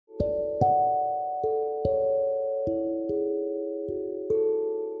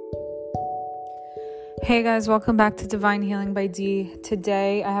Hey guys, welcome back to Divine Healing by D.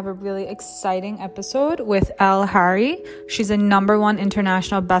 Today I have a really exciting episode with Elle Harry. She's a #1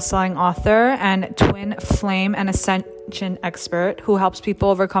 international best-selling author and twin flame and ascension expert who helps people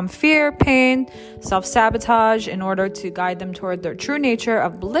overcome fear, pain, self-sabotage in order to guide them toward their true nature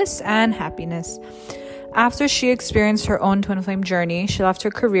of bliss and happiness. After she experienced her own twin flame journey, she left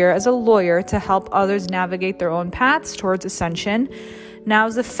her career as a lawyer to help others navigate their own paths towards ascension. Now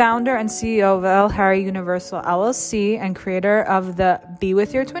is the founder and CEO of Elle Harry Universal LLC and creator of the Be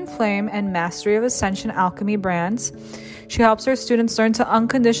With Your Twin Flame and Mastery of Ascension Alchemy brands. She helps her students learn to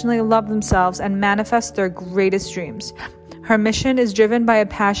unconditionally love themselves and manifest their greatest dreams. Her mission is driven by a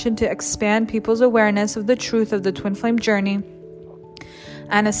passion to expand people's awareness of the truth of the twin flame journey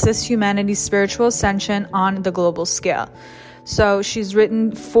and assist humanity's spiritual ascension on the global scale. So she's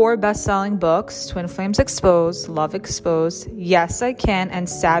written 4 best-selling books: Twin Flames Exposed, Love Exposed, Yes I Can, and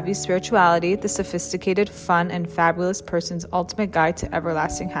Savvy Spirituality, the sophisticated, fun, and fabulous person's ultimate guide to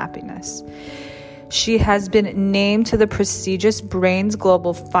everlasting happiness. She has been named to the prestigious Brains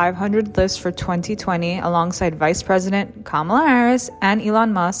Global 500 list for 2020 alongside Vice President Kamala Harris and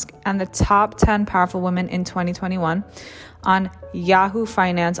Elon Musk, and the top 10 powerful women in 2021 on Yahoo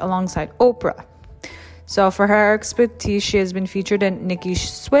Finance alongside Oprah. So for her expertise, she has been featured in Nikki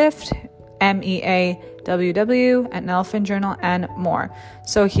Swift, MEAWW, and Elephant Journal, and more.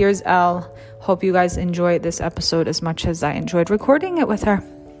 So here's Elle. Hope you guys enjoyed this episode as much as I enjoyed recording it with her.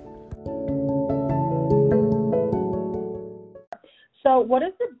 So what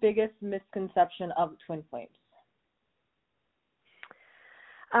is the biggest misconception of twin flames?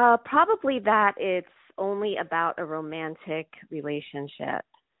 Probably that it's only about a romantic relationship.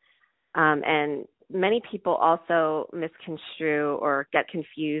 And many people also misconstrue or get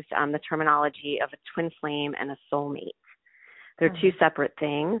confused on the terminology of a twin flame and a soulmate. They're two separate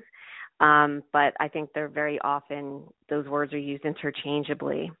things, but I think they're very often, those words are used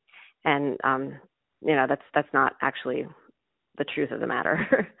interchangeably. And, that's not actually the truth of the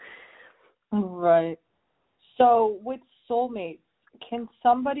matter. Right. So with soulmates, can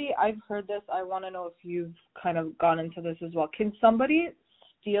somebody, I've heard this, I want to know if you've kind of gone into this as well. Can somebody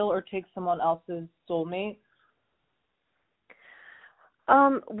steal or take someone else's soulmate?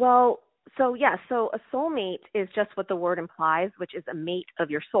 So a soulmate is just what the word implies, which is a mate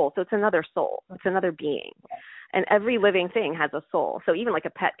of your soul. So it's another soul. It's another being. And every living thing has a soul. So even like a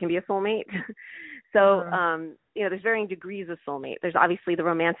pet can be a soulmate. So, there's varying degrees of soulmate. There's obviously the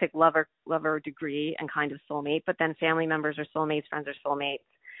romantic lover degree and kind of soulmate, but then family members are soulmates, friends are soulmates.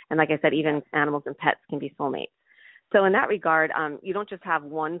 And like I said, even animals and pets can be soulmates. So in that regard, you don't just have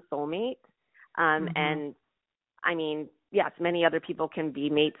one soulmate. And I mean, yes, many other people can be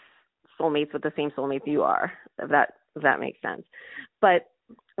soulmates with the same soulmate you are, if that makes sense. But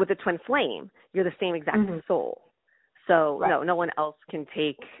with a twin flame, you're the same exact soul. So no one else can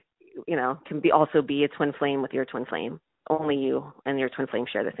also be a twin flame with your twin flame. Only you and your twin flame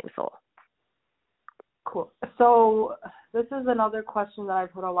share the same soul. Cool. So this is another question that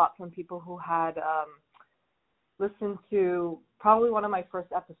I've heard a lot from people who had listened to probably one of my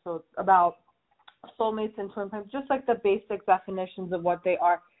first episodes about soulmates and twin flames, just like the basic definitions of what they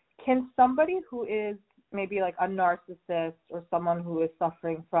are. Can somebody who is maybe like a narcissist or someone who is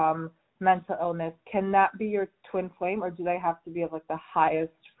suffering from mental illness, can that be your twin flame, or do they have to be of like the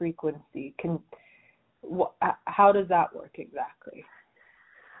highest frequency? How does that work exactly?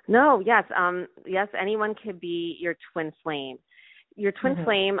 No, yes, anyone could be your twin flame. Your twin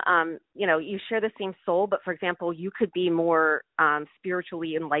flame, you share the same soul, but for example, you could be more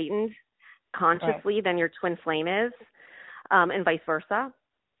spiritually enlightened consciously than your twin flame is, and vice versa.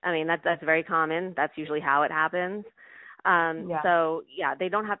 I mean, that's very common. That's usually how it happens. So, they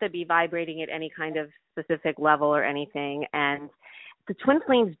don't have to be vibrating at any kind of specific level or anything. And the twin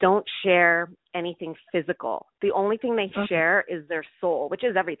flames don't share anything physical. The only thing they share is their soul, which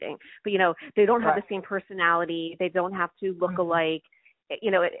is everything. But, they don't have the same personality. They don't have to look alike.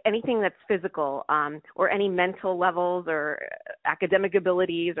 Anything that's physical, or any mental levels or academic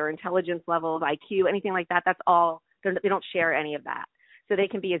abilities or intelligence levels, IQ, anything like that, that's all. They don't share any of that. So they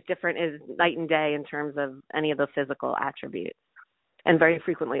can be as different as night and day in terms of any of the physical attributes, and very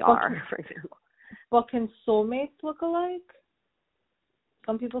frequently are, for example. Well, can soulmates look alike?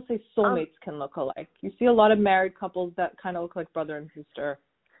 Some people say soulmates can look alike. You see a lot of married couples that kind of look like brother and sister.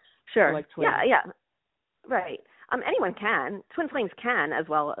 Sure. Like twins. Yeah. Right. Anyone can. Twin flames can as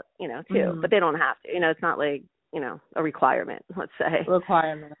well, too, but they don't have to. It's not like, a requirement, let's say.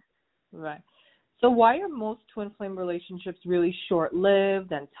 Requirement. Right. So why are most twin flame relationships really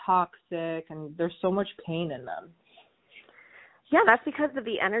short-lived and toxic, and there's so much pain in them? Yeah, that's because of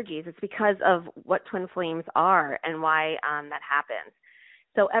the energies. It's because of what twin flames are and why that happens.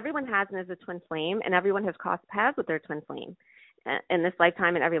 So everyone has it as a twin flame, and everyone has crossed paths with their twin flame in this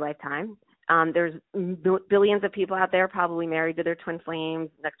lifetime and every lifetime. There's billions of people out there probably married to their twin flames,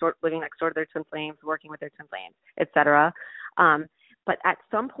 living next door to their twin flames, working with their twin flames, etc. But at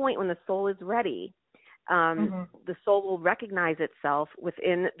some point when the soul is ready, the soul will recognize itself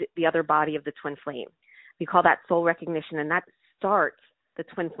within the other body of the twin flame. We call that soul recognition, and that starts the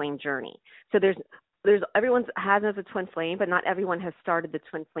twin flame journey. So there's everyone has as a twin flame, but not everyone has started the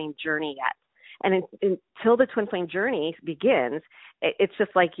twin flame journey yet. And until the twin flame journey begins, it's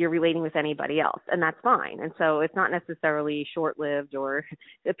just like you're relating with anybody else, and that's fine. And so it's not necessarily short-lived or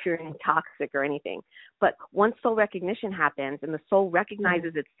appearing toxic or anything. But once soul recognition happens and the soul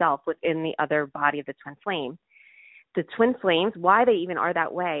recognizes itself within the other body of the twin flames, why they even are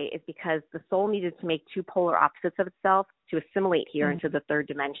that way is because the soul needed to make two polar opposites of itself to assimilate here into the third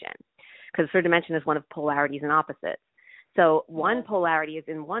dimension. Because the third dimension is one of polarities and opposites. So one polarity is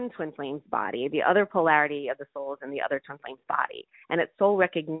in one twin flame's body, the other polarity of the soul is in the other twin flame's body. And at soul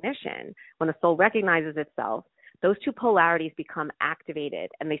recognition, when the soul recognizes itself, those two polarities become activated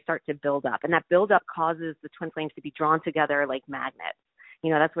and they start to build up. And that build up causes the twin flames to be drawn together like magnets.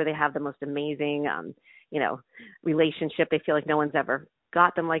 That's where they have the most amazing, relationship. They feel like no one's ever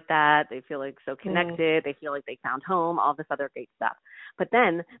got them like that. They feel like so connected. They feel like they found home, all this other great stuff. But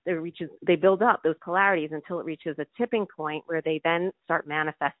then they build up those polarities until it reaches a tipping point where they then start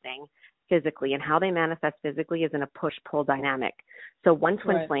manifesting physically. And how they manifest physically is in a push-pull dynamic. So one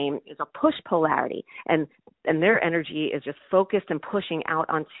twin flame is a push polarity, and their energy is just focused and pushing out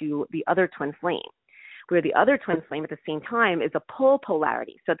onto the other twin flame, where the other twin flame at the same time is a pull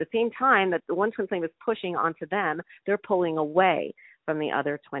polarity. So at the same time that the one twin flame is pushing onto them, they're pulling away from the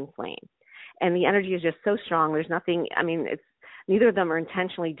other twin flame. And the energy is just so strong. There's nothing, neither of them are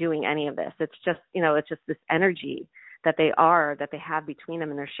intentionally doing any of this. It's just, it's just this energy that they have between them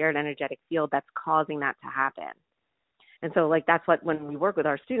in their shared energetic field that's causing that to happen. And so that's what, when we work with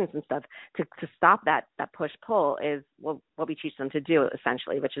our students and stuff, to stop that push-pull is what we teach them to do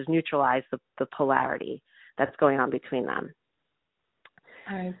essentially, which is neutralize the polarity that's going on between them.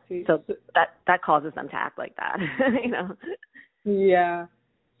 I see. So that causes them to act like that, Yeah.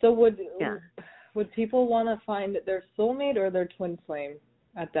 So would people want to find their soulmate or their twin flame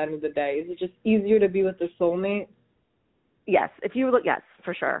at the end of the day? Is it just easier to be with the soulmate? Yes, yes,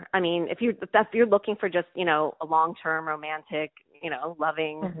 for sure. If you're looking for just, a long-term romantic,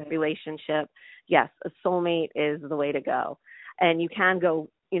 loving relationship, yes, a soulmate is the way to go. And you can go,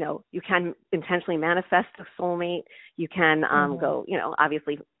 you can intentionally manifest a soulmate. You can go,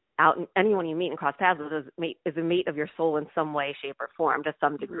 obviously out, and anyone you meet and cross paths with is a mate of your soul in some way, shape, or form to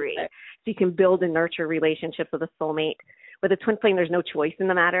some degree. Okay. So you can build and nurture relationships with a soulmate. With a twin flame, there's no choice in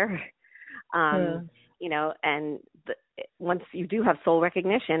the matter. And once you do have soul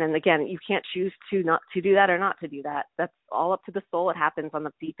recognition, and again, you can't choose to not to do that or not to do that. That's all up to the soul. It happens on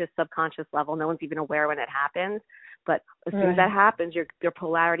the deepest subconscious level. No one's even aware when it happens. But as soon as that happens, your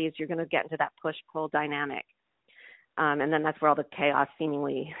polarity is you're going to get into that push-pull dynamic. And then that's where all the chaos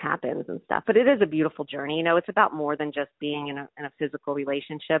seemingly happens and stuff. But it is a beautiful journey. It's about more than just being in a physical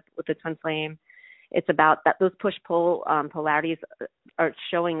relationship with the twin flame. It's about that those push-pull polarities are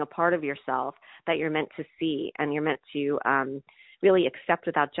showing a part of yourself that you're meant to see and you're meant to really accept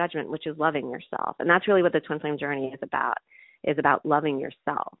without judgment, which is loving yourself. And that's really what the twin flame journey is about loving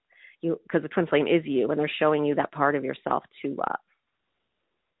yourself. Because the twin flame is you, and they're showing you that part of yourself to love.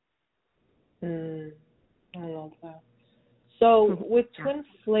 I love that. So with twin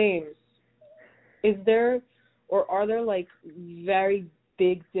flames, is there or are there very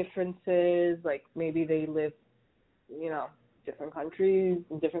big differences? Like maybe they live, different countries,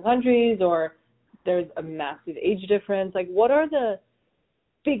 or there's a massive age difference. What are the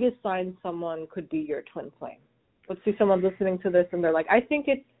biggest signs someone could be your twin flame? Let's see someone listening to this and they're like, I think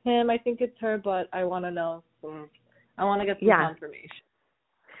it's him, I think it's her, but I want to know I want to get some confirmation.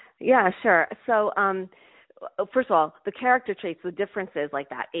 Yeah, sure. So, first of all, the character traits, the differences like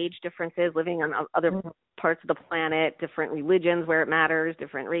that, age differences, living on other parts of the planet, different religions where it matters,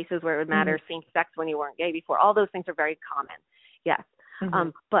 different races where it would matter, same sex when you weren't gay before, all those things are very common. Yes.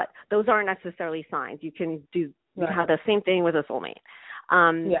 But those aren't necessarily signs. You can have the same thing with a soulmate.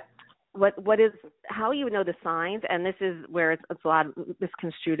 What is how you would know the signs, and this is where it's a lot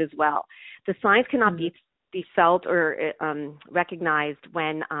misconstrued as well. The signs cannot be felt or recognized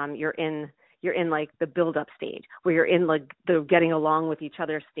when you're in the build up stage, where you're in the getting along with each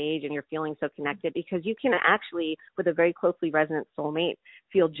other stage and you're feeling so connected, because you can actually, with a very closely resonant soulmate,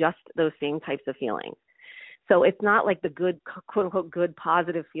 feel just those same types of feelings. So it's not like the good, quote unquote, good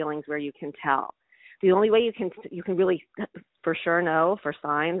positive feelings where you can tell. The only way you can really for sure know for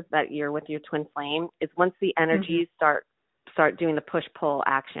signs that you're with your twin flame is once the energies start doing the push-pull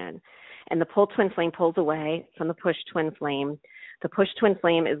action. And the pull twin flame pulls away from the push twin flame. The push twin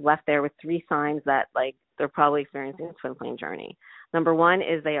flame is left there with 3 signs that like they're probably experiencing a twin flame journey. Number 1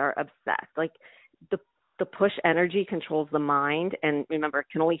 is they are obsessed. Like the push energy controls the mind, and remember, it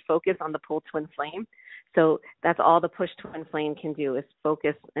can only focus on the pull twin flame. So that's all the push twin flame can do is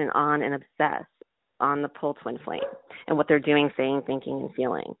focus on and obsess on the pull twin flame and what they're doing, saying, thinking, and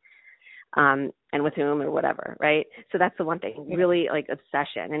feeling, and with whom or whatever, right? So that's the one thing, really like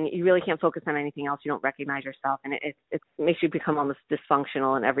obsession. And you really can't focus on anything else. You don't recognize yourself, and it makes you become almost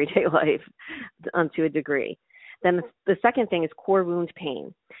dysfunctional in everyday life to a degree. Then the second thing is core wound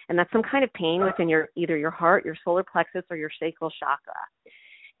pain. And that's some kind of pain within either your heart, your solar plexus, or your sacral chakra.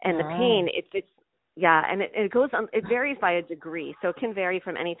 And the pain, it's and it goes on, it varies by a degree. So it can vary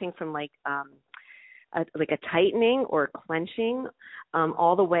from anything from like a tightening or clenching,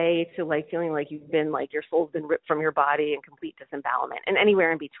 all the way to like feeling like you've been like your soul's been ripped from your body in complete disembowelment, and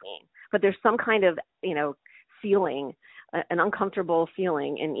anywhere in between. But there's some kind of, feeling, an uncomfortable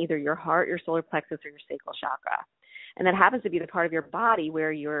feeling in either your heart, your solar plexus, or your sacral chakra. And that happens to be the part of your body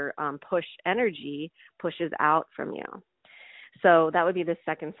where your push energy pushes out from you. So that would be the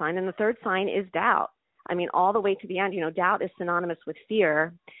second sign. And the third sign is doubt. I mean, all the way to the end, doubt is synonymous with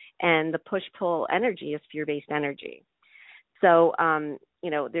fear, and the push-pull energy is fear-based energy. So,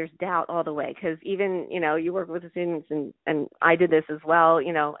 there's doubt all the way, because even, you work with the students, and I did this as well,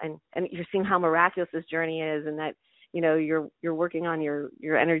 and you're seeing how miraculous this journey is, and that, you're working on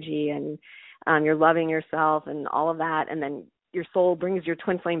your energy, and you're loving yourself and all of that. And then your soul brings your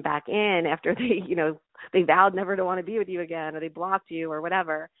twin flame back in after they vowed never to want to be with you again, or they blocked you or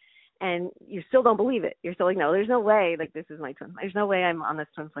whatever. And you still don't believe it. You're still like, no, there's no way, like, this is my twin. There's no way I'm on this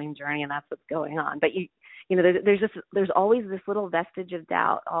twin flame journey, and that's what's going on. But there's always this little vestige of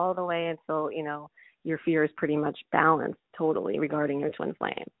doubt all the way until, your fear is pretty much balanced totally regarding your twin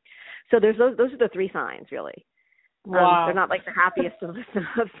flame. So those are the 3 signs, really. Wow. They're not like the happiest of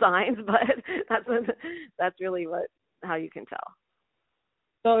signs, but that's really how you can tell.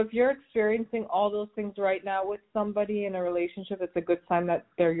 So if you're experiencing all those things right now with somebody in a relationship, it's a good sign that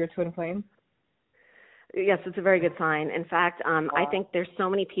they're your twin flame? Yes, it's a very good sign. In fact, I think there's so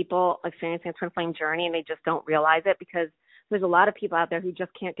many people experiencing a twin flame journey, and they just don't realize it, because there's a lot of people out there who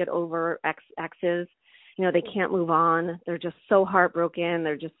just can't get over exes. They can't move on. They're just so heartbroken.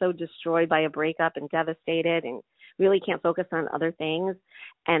 They're just so destroyed by a breakup and devastated, and really can't focus on other things.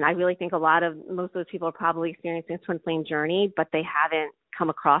 And I really think most of those people are probably experiencing a twin flame journey, but they haven't come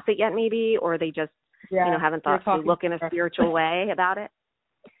across it yet, maybe, or they just, haven't thought to look in a spiritual way about it.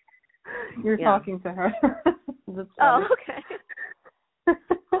 You're talking to her. Oh, okay.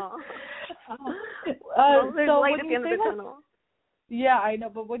 Well, there's light at the end of the tunnel. Yeah, I know,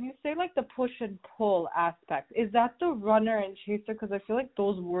 but when you say like the push and pull aspect, is that the runner and chaser? Because I feel like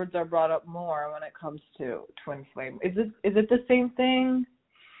those words are brought up more when it comes to twin flame. Is it the same thing?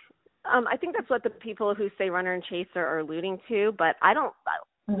 I think that's what the people who say runner and chaser are alluding to, but I don't.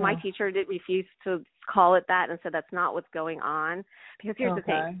 My teacher did refuse to call it that and said that's not what's going on. Because here's the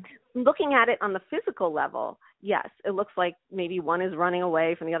thing. Looking at it on the physical level, yes, it looks like maybe one is running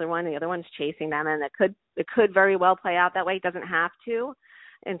away from the other one, and the other one's chasing them, and it could very well play out that way. It doesn't have to.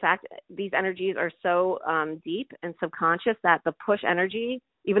 In fact, these energies are so deep and subconscious that the push energy,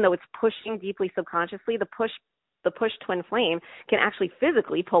 even though it's pushing deeply subconsciously, the push twin flame can actually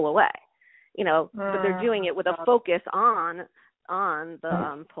physically pull away. But they're doing it with a focus on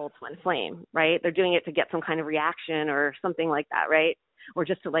the pull twin flame, right? They're doing it to get some kind of reaction or something like that, right? Or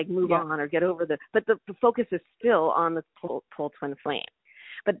just to like move on or get over but the focus is still on the pull twin flame.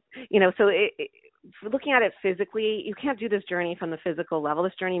 But, so looking at it physically, you can't do this journey from the physical level.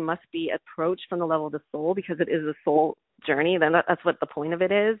 This journey must be approached from the level of the soul, because it is a soul journey. Then that's what the point of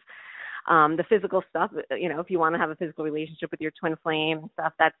it is. The physical stuff, if you want to have a physical relationship with your twin flame and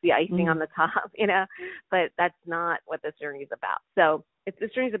stuff, that's the icing on the top, but that's not what this journey is about. So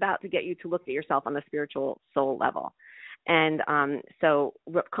this journey is about to get you to look at yourself on the spiritual soul level. And so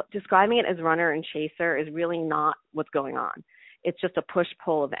describing it as runner and chaser is really not what's going on. It's just a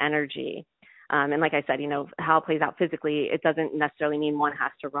push-pull of energy. And like I said, how it plays out physically, it doesn't necessarily mean one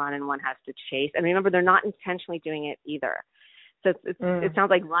has to run and one has to chase. And remember, they're not intentionally doing it either. So it sounds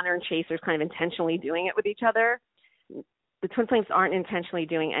like runner and chaser is kind of intentionally doing it with each other. The twin flames aren't intentionally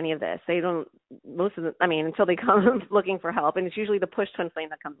doing any of this. They don't, until they come looking for help. And it's usually the push twin flame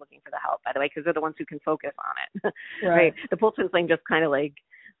that comes looking for the help, by the way, because they're the ones who can focus on it. Right? The pull twin flame just kind of like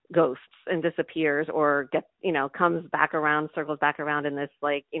ghosts and disappears or comes back around, circles back around in this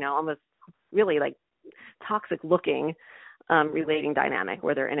almost really toxic looking relating dynamic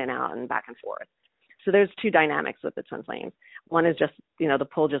where they're in and out and back and forth. So there's two dynamics with the twin flames. One is just, the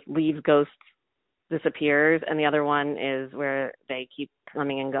pull just leaves, ghosts, disappears, and the other one is where they keep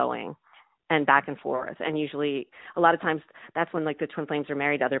coming and going and back and forth. And usually a lot of times that's when the twin flames are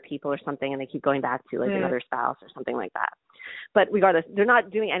married to other people or something and they keep going back to another spouse or something like that. But regardless, they're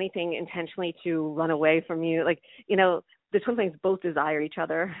not doing anything intentionally to run away from you. The twin flames both desire each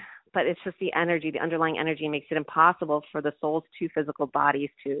other, but it's just the energy, the underlying energy makes it impossible for the soul's two physical bodies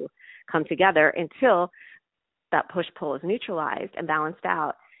to come together until that push-pull is neutralized and balanced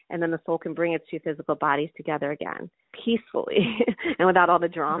out. And then the soul can bring its two physical bodies together again, peacefully, and without all the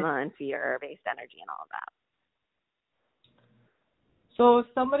drama and fear-based energy and all of that. So if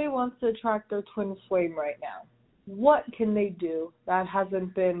somebody wants to attract their twin flame right now, what can they do that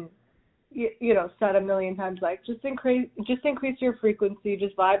hasn't been, said a million times? Just increase your frequency,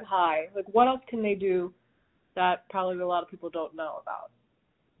 just vibe high. What else can they do that probably a lot of people don't know about?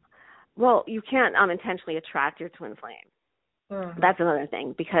 Well, you can't intentionally attract your twin flame. Mm-hmm. That's another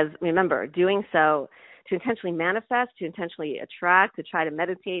thing, because remember, doing so to intentionally manifest, to intentionally attract, to try to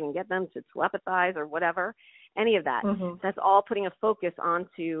meditate and get them to telepathize or whatever, any of that, that's all putting a focus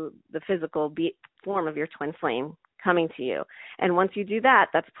onto the physical form of your twin flame coming to you. And once you do that,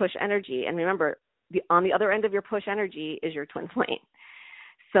 that's push energy. And remember, on the other end of your push energy is your twin flame.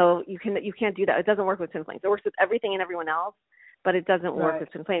 So you can't do that. It doesn't work with twin flames. It works with everything and everyone else, but it doesn't work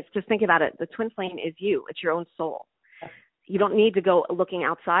with twin flames. Just think about it. The twin flame is you. It's your own soul. You don't need to go looking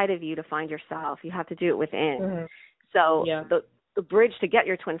outside of you to find yourself. You have to do it within. Mm-hmm. So the bridge to get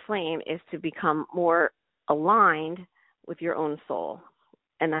your twin flame is to become more aligned with your own soul.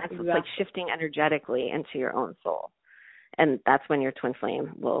 And that's like shifting energetically into your own soul. And that's when your twin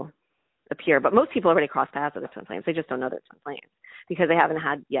flame will appear. But most people already cross paths with their twin flames. They just don't know they're twin flames because they haven't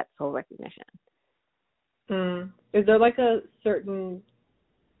had yet soul recognition. Is there a certain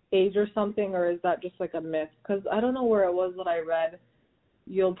age or something, or is that just a myth? Because I don't know where it was that I read.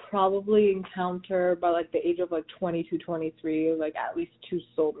 You'll probably encounter by the age of 22, 23, at least two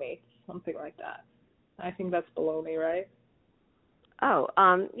soulmates, something like that. I think that's baloney, right? Oh,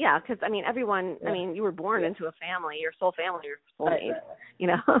 yeah, because, everyone, you were born into a family, your soul family, your soulmate,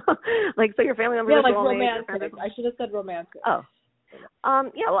 right. So your family members are soulmates. Romantic. I should have said romantic. Oh.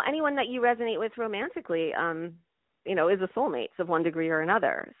 Well, anyone that you resonate with romantically, is a soulmate of one degree or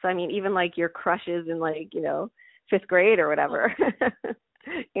another. So, even your crushes in 5th grade or whatever, that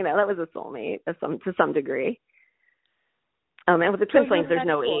was a soulmate to some degree. And with the twin flames, there's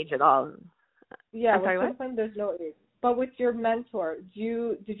no age at all. Yeah, with twin flames, there's no age. But with your mentor,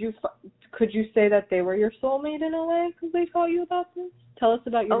 could you say that they were your soulmate in a way because they taught you about this? Tell us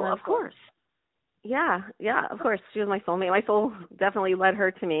about your mentor. Oh, of course. Yeah, of course. She was my soulmate. My soul definitely led her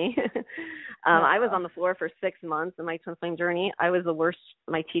to me. I was on the floor for 6 months in my twin flame journey. I was the worst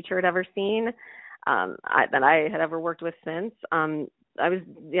my teacher had ever seen that I had ever worked with since. I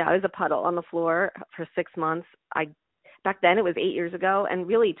was a puddle on the floor for 6 months. Back then it was 8 years ago, and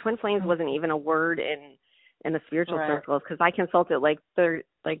really twin flames wasn't even a word in the spiritual circles, because I consulted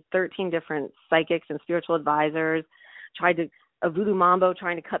 13 different psychics and spiritual advisors, tried to a voodoo mambo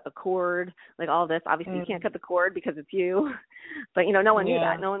trying to cut the cord, all this. Obviously, you can't cut the cord because it's you. But, no one knew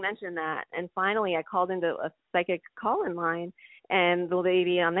that. No one mentioned that. And finally, I called into a psychic call-in line, and the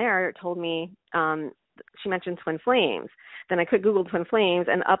lady on there told me she mentioned twin flames. Then I could Google twin flames,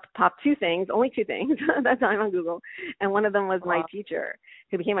 and up popped only two things at that time on Google. And one of them was my teacher,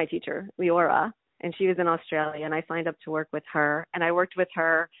 who became my teacher, Leora, and she was in Australia, and I signed up to work with her. And I worked with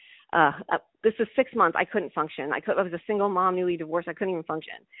her. This was 6 months. I couldn't function. I was a single mom, newly divorced. I couldn't even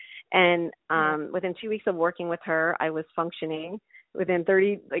function. And within 2 weeks of working with her, I was functioning. Within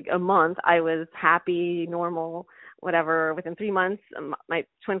a month, I was happy, normal, whatever. Within 3 months, my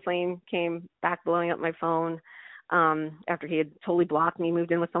twin flame came back blowing up my phone after he had totally blocked me,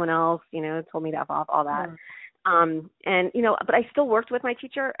 moved in with someone else, told me to F off, all that. But I still worked with my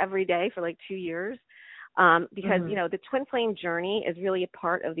teacher every day for 2 years. Because, the twin flame journey is really a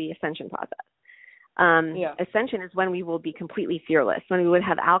part of the ascension process. Ascension is when we will be completely fearless, when we would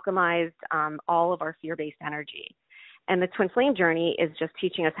have alchemized all of our fear-based energy. And the twin flame journey is just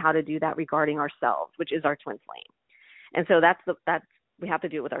teaching us how to do that regarding ourselves, which is our twin flame. And so we have to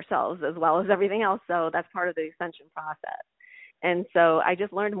do it with ourselves as well as everything else. So that's part of the ascension process. And so I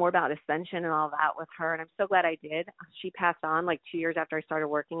just learned more about ascension and all that with her. And I'm so glad I did. She passed on 2 years after I started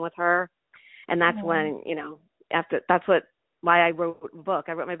working with her. And that's when, why I wrote the book.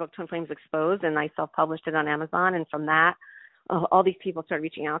 I wrote my book, Twin Flames Exposed, and I self-published it on Amazon. And from that, all these people started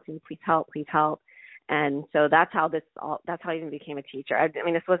reaching out to me, please help, please help. And so that's how I even became a teacher. I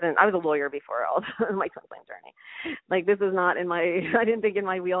mean, I was a lawyer before all my twin flame journey. Like, this is not I didn't think in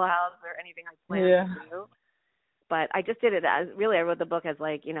my wheelhouse or anything I planned to do. But I just did it I wrote the book as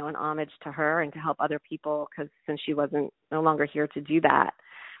like, an homage to her and to help other people, because since she wasn't no longer here to do that.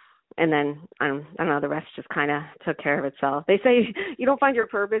 And then, I don't know, the rest just kind of took care of itself. They say you don't find your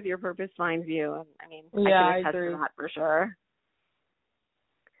purpose finds you. And I mean, I can attest to that for sure.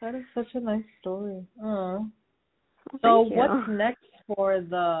 That is such a nice story. Oh. Well, so what's next for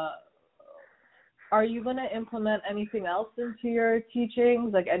are you going to implement anything else into your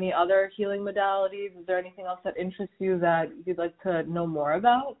teachings, like any other healing modalities? Is there anything else that interests you that you'd like to know more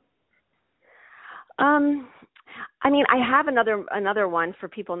about? I mean, I have another one for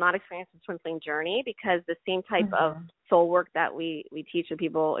people not experiencing twin flame journey, because the same type of soul work that we teach to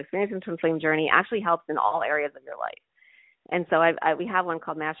people experiencing twin flame journey actually helps in all areas of your life. And so we have one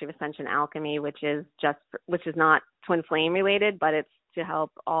called Mastery of Ascension Alchemy, which is not twin flame related, but it's to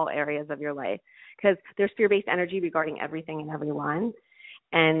help all areas of your life, because there's fear-based energy regarding everything and everyone.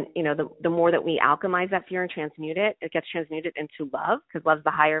 And, the more that we alchemize that fear and transmute it, it gets transmuted into love, because love's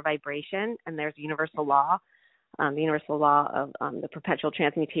the higher vibration. And there's a universal law, the universal law of the perpetual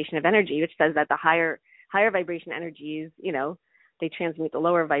transmutation of energy, which says that the higher vibration energies, they transmute the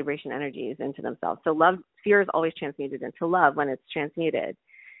lower vibration energies into themselves. So fear is always transmuted into love when it's transmuted.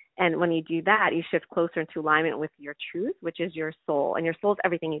 And when you do that, you shift closer into alignment with your truth, which is your soul. And your soul is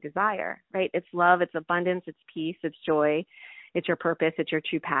everything you desire, right? It's love, it's abundance, it's peace, it's joy, it's your purpose, it's your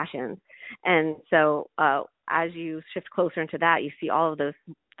true passions. And so as you shift closer into that, you see all of those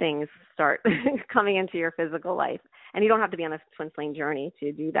things start coming into your physical life. And you don't have to be on a twin flame journey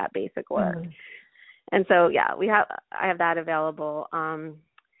to do that basic work. Mm-hmm. And so, I have that available.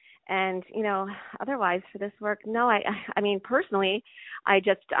 And, otherwise for this work, no, I mean, personally, I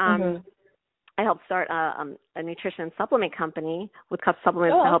just, I helped start a nutrition supplement company with cup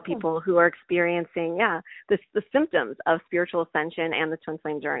supplements to help people who are experiencing, the symptoms of spiritual ascension and the twin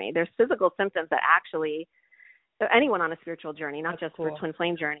flame journey. There's physical symptoms that actually anyone on a spiritual journey, not just for twin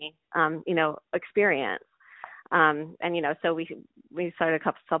flame journey, experience. And, so we started a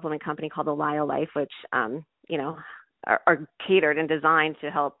cup supplement company called the Lyle Life, which, are catered and designed to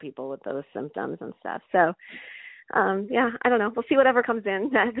help people with those symptoms and stuff. So, I don't know. We'll see whatever comes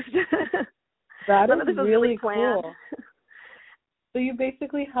in next. That is really cool. So you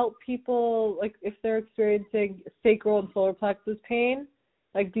basically help people, like, if they're experiencing sacral and solar plexus pain,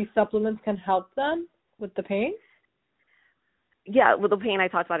 like these supplements can help them with the pain? Yeah, with the pain I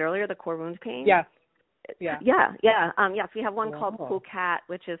talked about earlier, the core wound pain. Yes. Yeah. Yes, we have one called Cool Cat,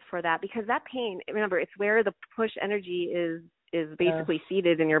 which is for that, because that pain, remember, it's where the push energy is basically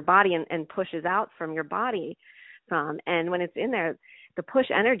seated in your body and pushes out from your body from. And when it's in there, the push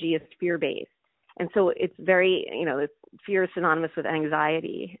energy is fear-based. And so it's very, fear is synonymous with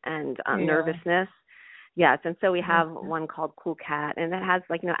anxiety and nervousness. Yes. And so we have one called Cool Cat, and it has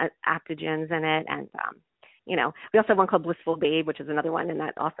adaptogens in it. And, we also have one called Blissful Babe, which is another one, and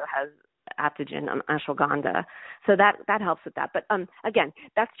that also has adaptogen, ashwagandha. So that helps with that. But again,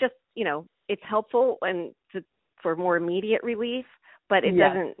 that's just, it's helpful for more immediate relief, but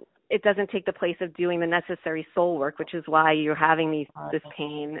it doesn't take the place of doing the necessary soul work, which is why you're having this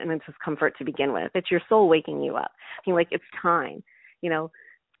pain and this discomfort to begin with. It's your soul waking you up. You're like, it's time,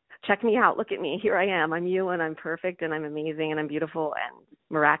 check me out. Look at me. Here I am. I'm you, and I'm perfect, and I'm amazing, and I'm beautiful and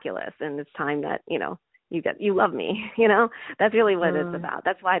miraculous. And it's time that, you love me, that's really what it's about.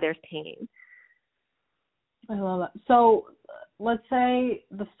 That's why there's pain. I love that. So let's say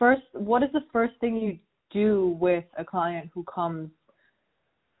what is the first thing you do with a client who comes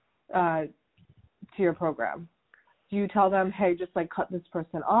to your program? Do you tell them, hey, just cut this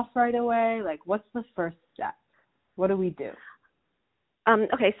person off right away? What's the first step? What do we do?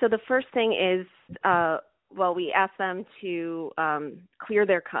 Okay, so the first thing is, we ask them to clear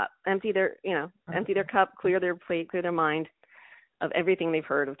their cup, empty their cup, clear their plate, clear their mind of everything they've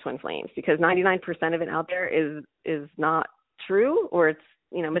heard of twin flames, because 99% of it out there is not true, or it's,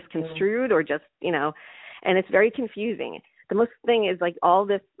 misconstrued, or just, and it's very confusing. The most thing is all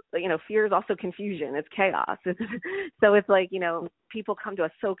this, fear is also confusion. It's chaos. So it's people come to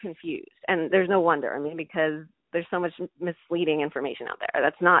us so confused, and there's no wonder. I mean, because there's so much misleading information out there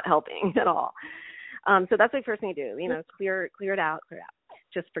that's not helping at all. So that's the first thing you do, clear it out.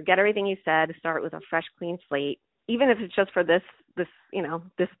 Just forget everything you said, start with a fresh, clean slate. Even if it's just for the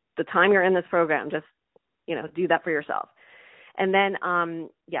time you're in this program, just, do that for yourself. And then,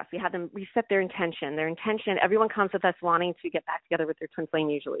 we have them reset their intention. Everyone comes with us wanting to get back together with their twin flame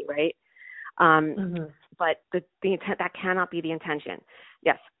usually, right? But the intent, that cannot be the intention.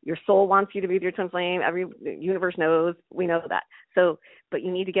 Yes, your soul wants you to be with your twin flame. Every universe knows, we know that. So, but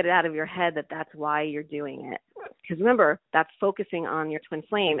you need to get it out of your head that that's why you're doing it. Because remember, that's focusing on your twin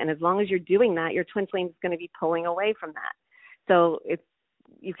flame. And as long as you're doing that, your twin flame is going to be pulling away from that. So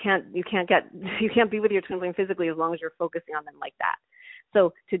you can't be with your twin flame physically as long as you're focusing on them like that.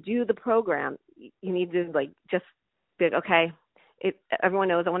 So to do the program, you need to just be like, okay, everyone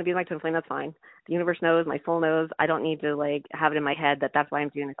knows I want to be my twin flame. That's fine. The universe knows, my soul knows. I don't need to have it in my head that that's why I'm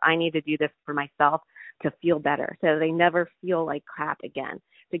doing this. I need to do this for myself to feel better, so they never feel like crap again,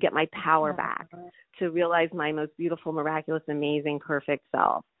 to get my power back, to realize my most beautiful, miraculous, amazing, perfect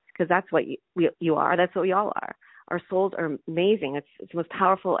self. Because that's what you are. That's what we all are. Our souls are amazing. It's the most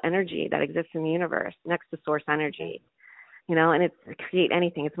powerful energy that exists in the universe, next to source energy. And it's create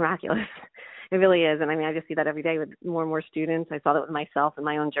anything. It's miraculous. It really is. And I mean, I just see that every day with more and more students. I saw that with myself and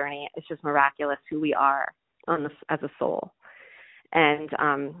my own journey. It's just miraculous who we are as a soul. And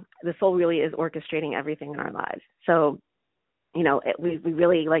the soul really is orchestrating everything in our lives. So, we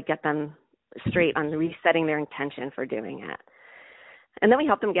really get them straight on resetting their intention for doing it. And then we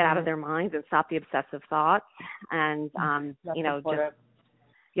help them get out of their minds and stop the obsessive thoughts. And,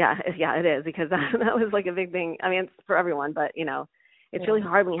 yeah, it is, because that was a big thing. I mean, it's for everyone, but, it's really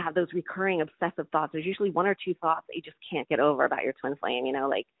hard when you have those recurring obsessive thoughts. There's usually one or two thoughts that you just can't get over about your twin flame,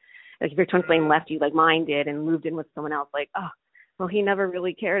 like if your twin flame left you like mine did and moved in with someone else, oh, well, he never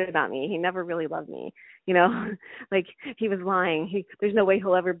really cared about me. He never really loved me, he was lying. There's no way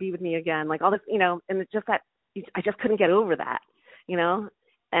he'll ever be with me again. All this, and it's just that I just couldn't get over that,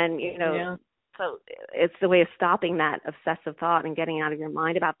 and, so it's the way of stopping that obsessive thought and getting out of your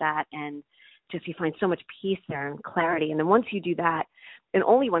mind about that. And just you find so much peace there and clarity. And then once you do that, and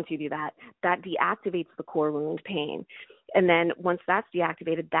only once you do that, that deactivates the core wound pain. And then once that's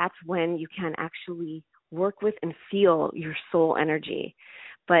deactivated, that's when you can actually work with and feel your soul energy.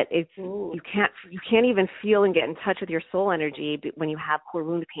 But you can't even feel and get in touch with your soul energy when you have core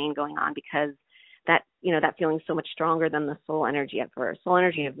wound pain going on, because that feeling is so much stronger than the soul energy at first. Soul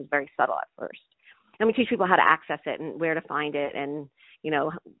energy is very subtle at first. And we teach people how to access it and where to find it, and,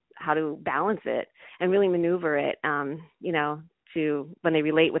 how to balance it and really maneuver it, to when they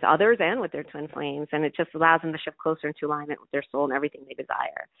relate with others and with their twin flames. And it just allows them to shift closer into alignment with their soul and everything they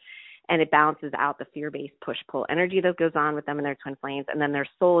desire. And it balances out the fear-based push-pull energy that goes on with them and their twin flames. And then their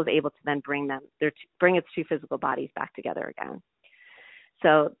soul is able to then bring its two physical bodies back together again.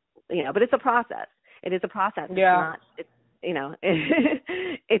 So, but it's a process. It is a process. Yeah.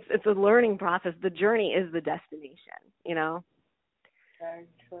 It's a learning process. The journey is the destination, Very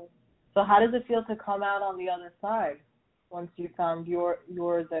true. So how does it feel to come out on the other side once you found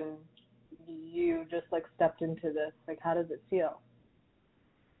yours and you just stepped into this? How does it feel?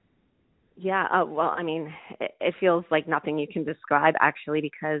 Yeah, well, I mean, it feels like nothing you can describe, actually,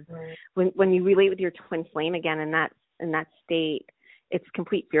 because when you relate with your twin flame again in that state, it's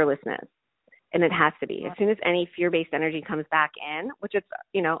complete fearlessness. And it has to be. As soon as any fear-based energy comes back in, which it's,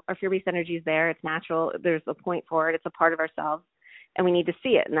 our fear-based energy is there, it's natural, there's a point for it, it's a part of ourselves, and we need to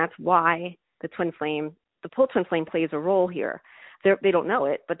see it. And that's why the pull twin flame plays a role here. They don't know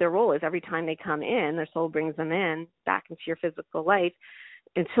it, but their role is every time they come in, their soul brings them in back into your physical life.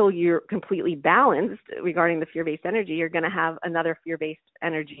 Until you're completely balanced regarding the fear-based energy, you're going to have another fear-based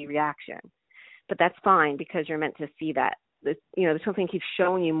energy reaction. But that's fine, because you're meant to see that. The twin flame keeps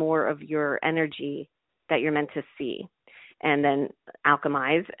showing you more of your energy that you're meant to see, and then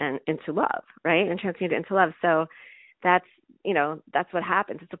alchemize and into love, right? And transmute it into love. So that's what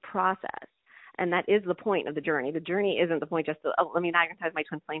happens. It's a process. And that is the point of the journey. The journey isn't the point just to, let me magnetize my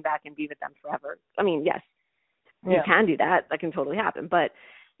twin flame back and be with them forever. I mean, yes, you can do that. That can totally happen. But,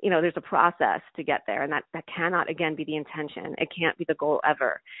 there's a process to get there, and that cannot, again, be the intention. It can't be the goal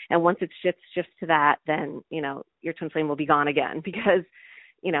ever. And once it shifts to that, then, your twin flame will be gone again, because,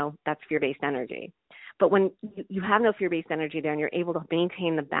 that's fear-based energy. But when you have no fear-based energy there and you're able to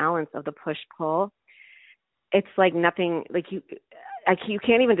maintain the balance of the push-pull, it's like nothing, you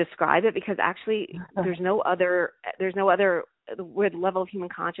can't even describe it, because actually there's no other, where the level of human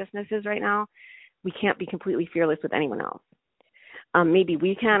consciousness is right now, we can't be completely fearless with anyone else. Maybe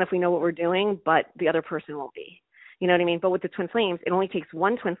we can if we know what we're doing, but the other person won't be. You know what I mean? But with the twin flames, it only takes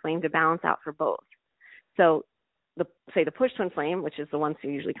one twin flame to balance out for both. So the push twin flame, which is the ones who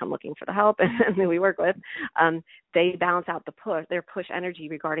usually come looking for the help and who we work with, they balance out their push energy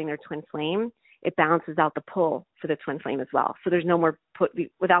regarding their twin flame. It balances out the pull for the twin flame as well. So there's no more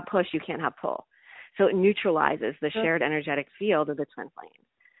without push, you can't have pull. So it neutralizes the shared energetic field of the twin flames.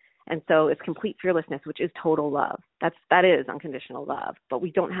 And so it's complete fearlessness, which is total love. That is unconditional love. But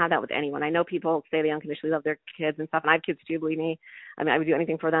we don't have that with anyone. I know people say they unconditionally love their kids and stuff, and I have kids too, believe me. I mean, I would do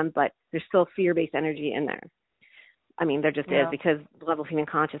anything for them, but there's still fear-based energy in there. I mean, there just is, because the level of human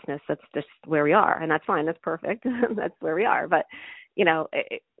consciousness, that's just where we are. And that's fine. That's perfect. That's where we are. But,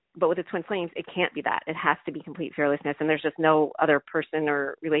 but with the twin flames, it can't be that. It has to be complete fearlessness. And there's just no other person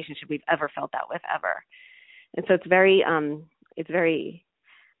or relationship we've ever felt that with ever. And so it's very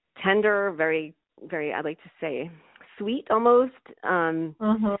tender, very, very, I'd like to say, sweet almost.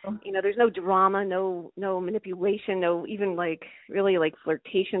 There's no drama, no manipulation, no even really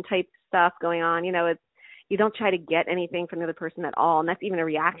flirtation type stuff going on. You don't try to get anything from the other person at all. And that's even a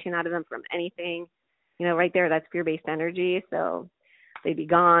reaction out of them from anything, right there, that's fear-based energy. So they'd be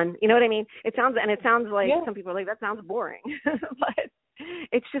gone. You know what I mean? It sounds like some people are like, that sounds boring, but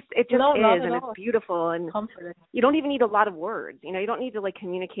it just is, and it's beautiful and comforting. You don't even need a lot of words. You don't need to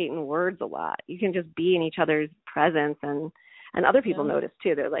communicate in words a lot. You can just be in each other's presence, and other people notice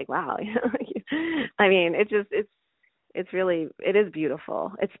too. They're like, wow. I mean, it is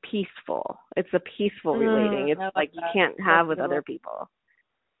beautiful. It's peaceful. It's a peaceful relating. It's like you can't have with other people.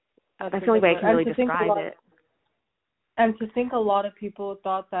 That's the only way I can really describe it. And to think a lot of people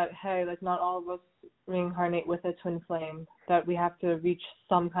thought that, hey, not all of us reincarnate with a twin flame, that we have to reach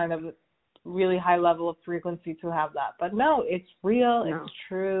some kind of really high level of frequency to have that. But no, it's real, it's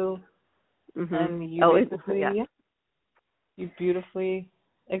true. And you you beautifully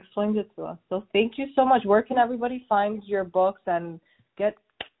explained it to us. So thank you so much. Where can everybody find your books and get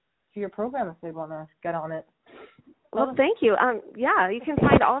to your program if they want to get on it? Well, thank you. You can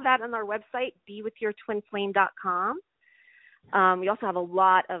find all of that on our website, BeWithYourTwinFlame.com. We also have a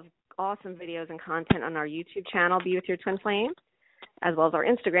lot of awesome videos and content on our YouTube channel, Be With Your Twin Flame, as well as our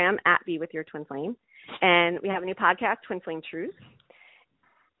Instagram, @BeWithYourTwinFlame. And we have a new podcast, Twin Flame Truth,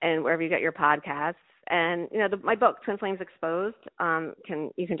 and wherever you get your podcasts. And, my book, Twin Flames Exposed,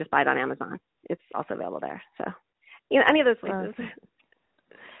 you can just buy it on Amazon. It's also available there. So, any of those places.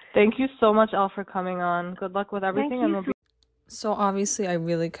 Thank you so much, Elle, for coming on. Good luck with everything. So obviously I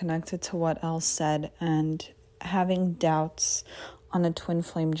really connected to what Elle said, and having doubts on a twin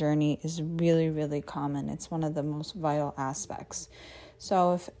flame journey is really, really common. It's one of the most vital aspects.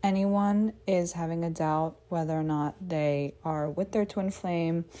 So if anyone is having a doubt whether or not they are with their twin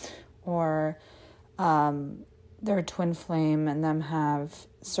flame, or their twin flame and them have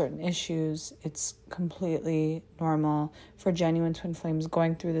certain issues, it's completely normal. For genuine twin flames,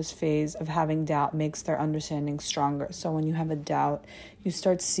 going through this phase of having doubt makes their understanding stronger. So when you have a doubt, you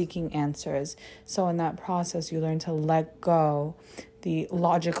start seeking answers. So in that process, you learn to let go the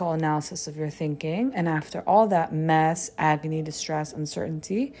logical analysis of your thinking. And after all that mess, agony, distress,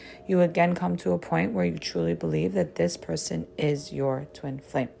 uncertainty, you again come to a point where you truly believe that this person is your twin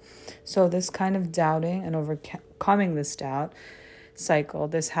flame. So this kind of doubting and overcoming this doubt cycle,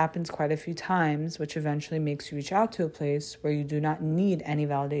 this happens quite a few times, which eventually makes you reach out to a place where you do not need any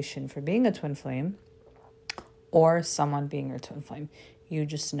validation for being a twin flame or someone being your twin flame. You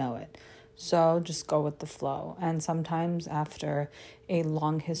just know it. So just go with the flow. And sometimes after a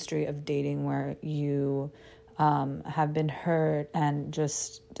long history of dating where you have been hurt and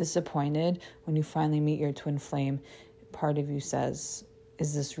just disappointed, when you finally meet your twin flame, part of you says,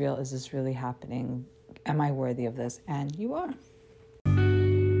 is this real? Is this really happening? Am I worthy of this? And you are.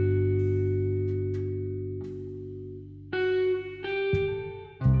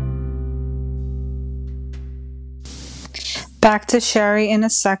 Back to Sherry in a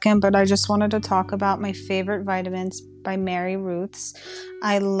second, but I just wanted to talk about my favorite vitamins by Mary Ruths.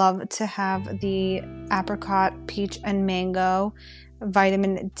 I love to have the apricot, peach, and mango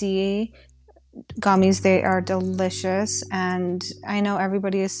vitamin D gummies. They are delicious, and I know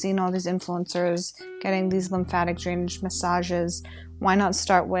everybody has seen all these influencers getting these lymphatic drainage massages. Why not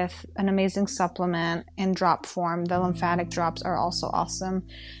start with an amazing supplement in drop form? The lymphatic drops are also awesome,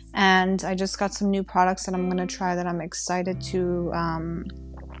 and I just got some new products that I'm going to try that I'm excited to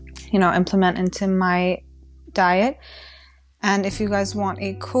implement into my diet. And if you guys want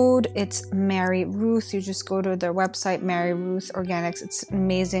a code, it's Mary Ruth. You just go to their website, Mary Ruth Organics. It's an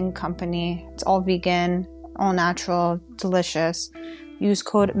amazing company. It's all vegan, all natural, delicious. Use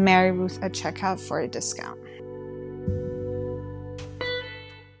code Mary Ruth at checkout for a discount.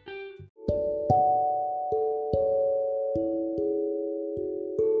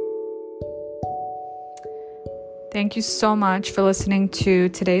 Thank you so much for listening to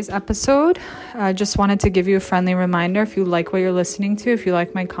today's episode. I just wanted to give you a friendly reminder. If you like what you're listening to, if you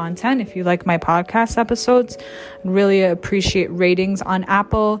like my content, if you like my podcast episodes, I'd really appreciate ratings on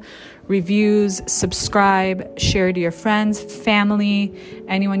Apple, reviews, subscribe, share to your friends, family,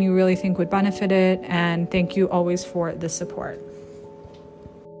 anyone you really think would benefit it. And thank you always for the support.